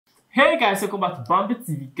Hey guys, welcome back to Bambi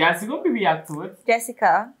TV. Guys, we're going to be reacting to it.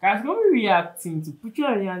 Jessica. Guys, we're going to be reacting to Putri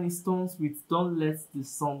Ariani Stones with Don't Let the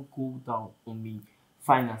Sun Go Down on Me.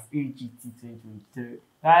 Finals AGT 2023.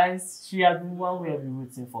 Guys, she has been one we have been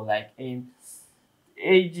rooting for, like in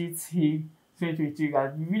AGT 2023.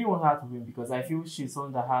 Guys, we really want her to win because I feel she's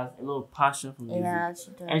someone that has a lot of passion for music. Yeah,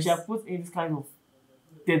 she does. And she has put in this kind of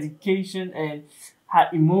dedication and her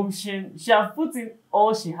emotion. She has put in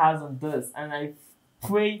all she has on this, and I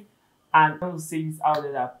pray and I will say this out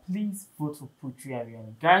there that please vote for Putri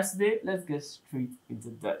Ariani. Guys, today let's get straight into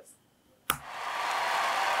that.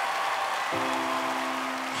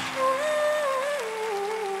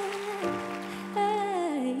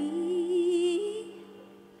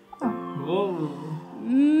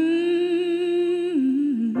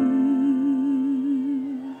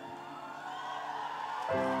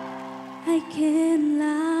 I can't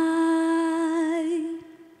lie,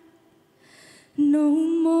 no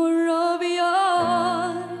more of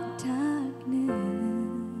your darkness.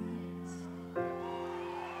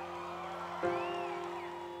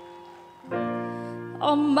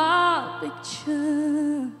 All my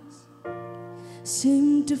pictures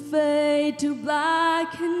seem to fade to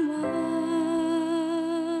black and white.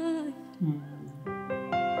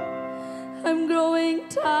 I'm growing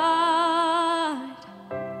tired,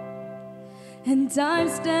 and time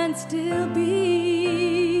stands still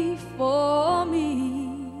before me.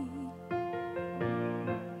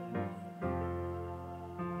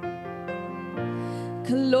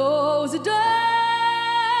 Close the door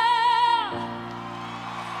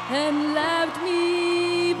and left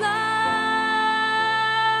me blinded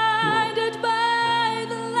by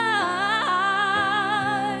the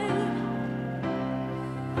light.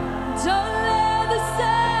 Don't let the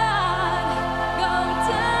sun go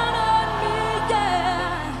down on me,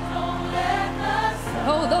 yeah. Don't let the sun.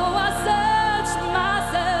 Although I search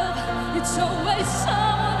myself, it's always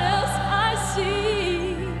someone else I see.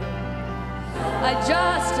 I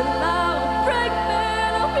just allow a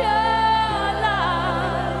fragment of your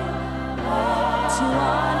life to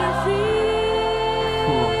wander free.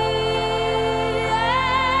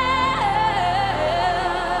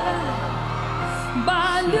 Yeah.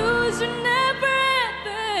 By losing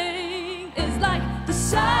everything, it's like the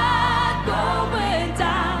sun going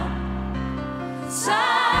down.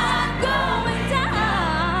 Sun going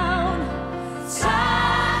down.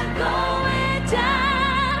 Sun going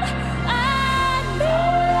down. I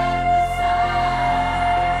know the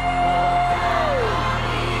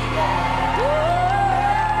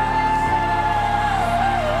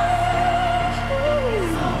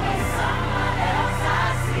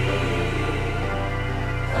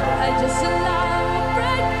I just allow a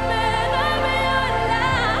fragment of your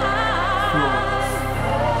life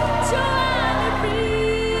to wander free.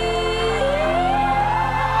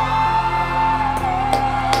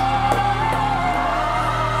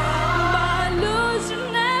 By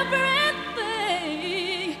losing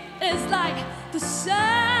everything, it's like the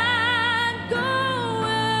sun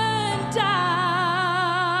going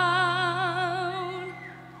down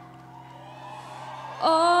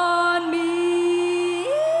on me.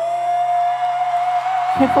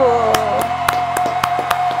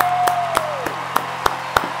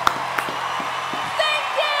 Thank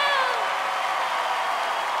you.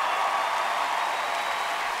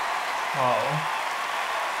 Wow.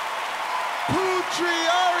 Putri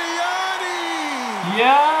Ariani!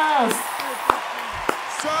 Yes!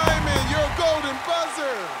 Simon, your golden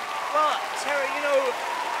buzzer! Well, Terry, you know,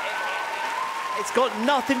 it's got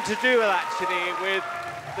nothing to do actually with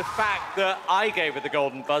the fact that I gave her the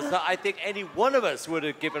golden buzzer. I think any one of us would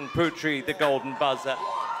have given Putri the golden buzzer.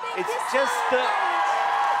 It's just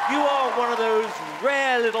that you are one of those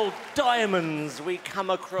rare little diamonds we come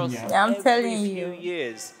across Yeah. I'm every telling few you.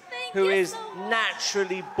 years, Thank who you is so much.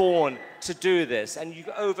 naturally born to do this, and you've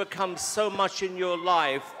overcome so much in your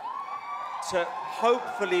life to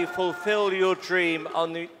hopefully fulfill your dream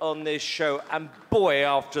on this show, and boy,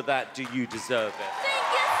 after that, do you deserve it.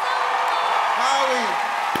 Thank you so much. Howie,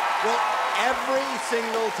 well, every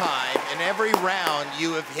single time, in every round,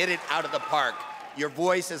 you have hit it out of the park. Your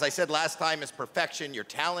voice, as I said last time, is perfection. Your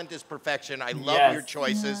talent is perfection. I love Yes. your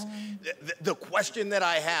choices. The question that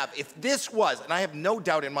I have, if this was, and I have no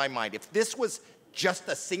doubt in my mind, if this was just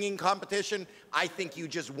a singing competition, I think you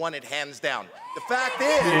just won it hands down. The fact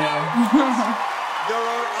is, there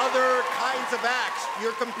are other kinds of acts.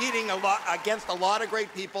 You're competing against a lot of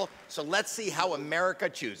great people, so let's see how America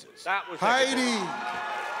chooses. That was Heidi!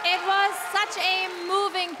 It was such a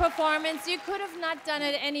moving performance. You could have not done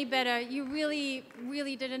it any better. You really,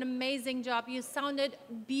 really did an amazing job. You sounded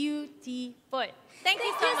beautiful. Thank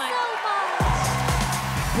you so much. So much.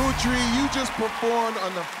 Putri, you just performed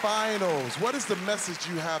on the finals. What is the message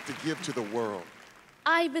you have to give to the world?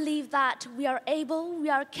 I believe that we are able, we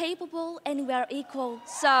are capable, and we are equal.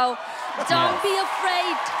 So don't be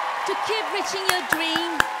afraid to keep reaching your dream.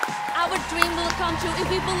 Our dream will come true if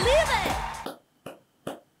we believe it.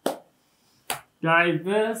 Guys,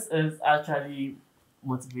 this is actually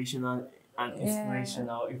motivational and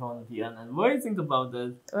inspirational, if I want to be honest. What do you think about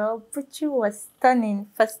this? Well, Putri was stunning,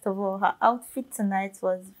 first of all. Her outfit tonight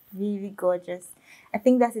was really gorgeous. I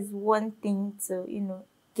think that is one thing to,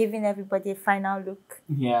 giving everybody a final look.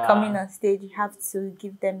 Yeah. Coming on stage, you have to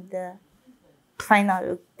give them the final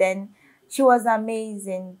look. Then she was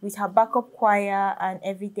amazing with her backup choir and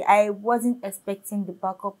everything. I wasn't expecting the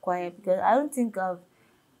backup choir because I don't think I've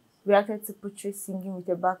reacted to Putri singing with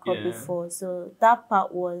a backup before. So that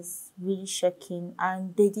part was really shocking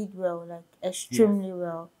and they did well, like extremely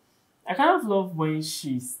well. I kind of love when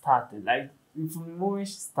she started, like from the moment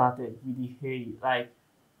she started with the hair, like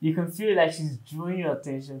you can feel like she's drawing your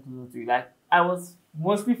attention to it. Like I was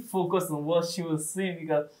mostly focused on what she was saying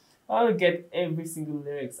because I want to get every single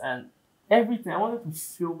lyrics and everything. I wanted to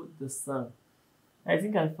feel the song. I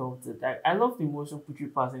think I felt it. Like, I love the emotion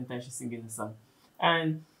Putri passes anytime she's singing the song.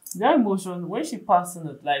 And that emotion, when she passes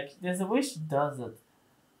it, like there's a way she does it.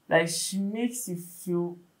 Like she makes you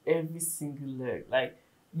feel every single lyric. Like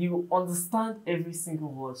you understand every single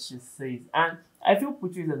word she says. And I feel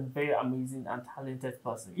Putri is a very amazing and talented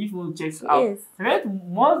person. If you check her out, I read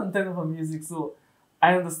more than 10 of her music, so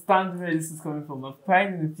I understand where this is coming from. I've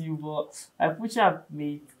cried in a few, but Putri have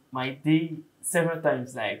made my day several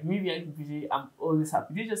times. Like maybe I can Putri, I'm always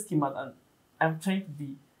happy. They just came out and I'm trying to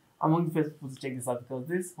be among the first people to check this out because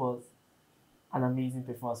this was an amazing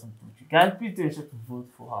performance from Putri. Guys, please don't ensure to vote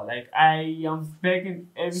for her. Like I am begging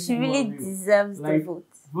every She really deserves the vote.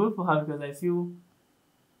 Vote for her because I feel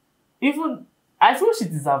she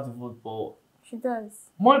deserves the vote, but she does.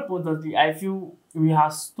 More importantly, I feel with her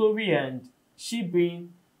story and she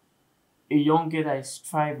being a young girl that is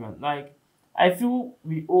striving, like I feel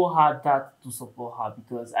we all had that to support her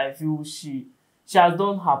because I feel she has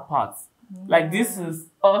done her part. Like this is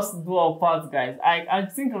us do our part, guys. I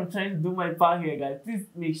think I'm trying to do my part here, guys. Please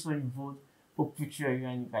make sure you vote for Putri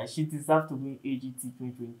Ariani, guys. She deserves to win AGT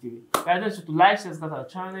 2023. Guys, don't forget to like, share, subscribe to our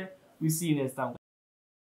channel. We'll see you next time.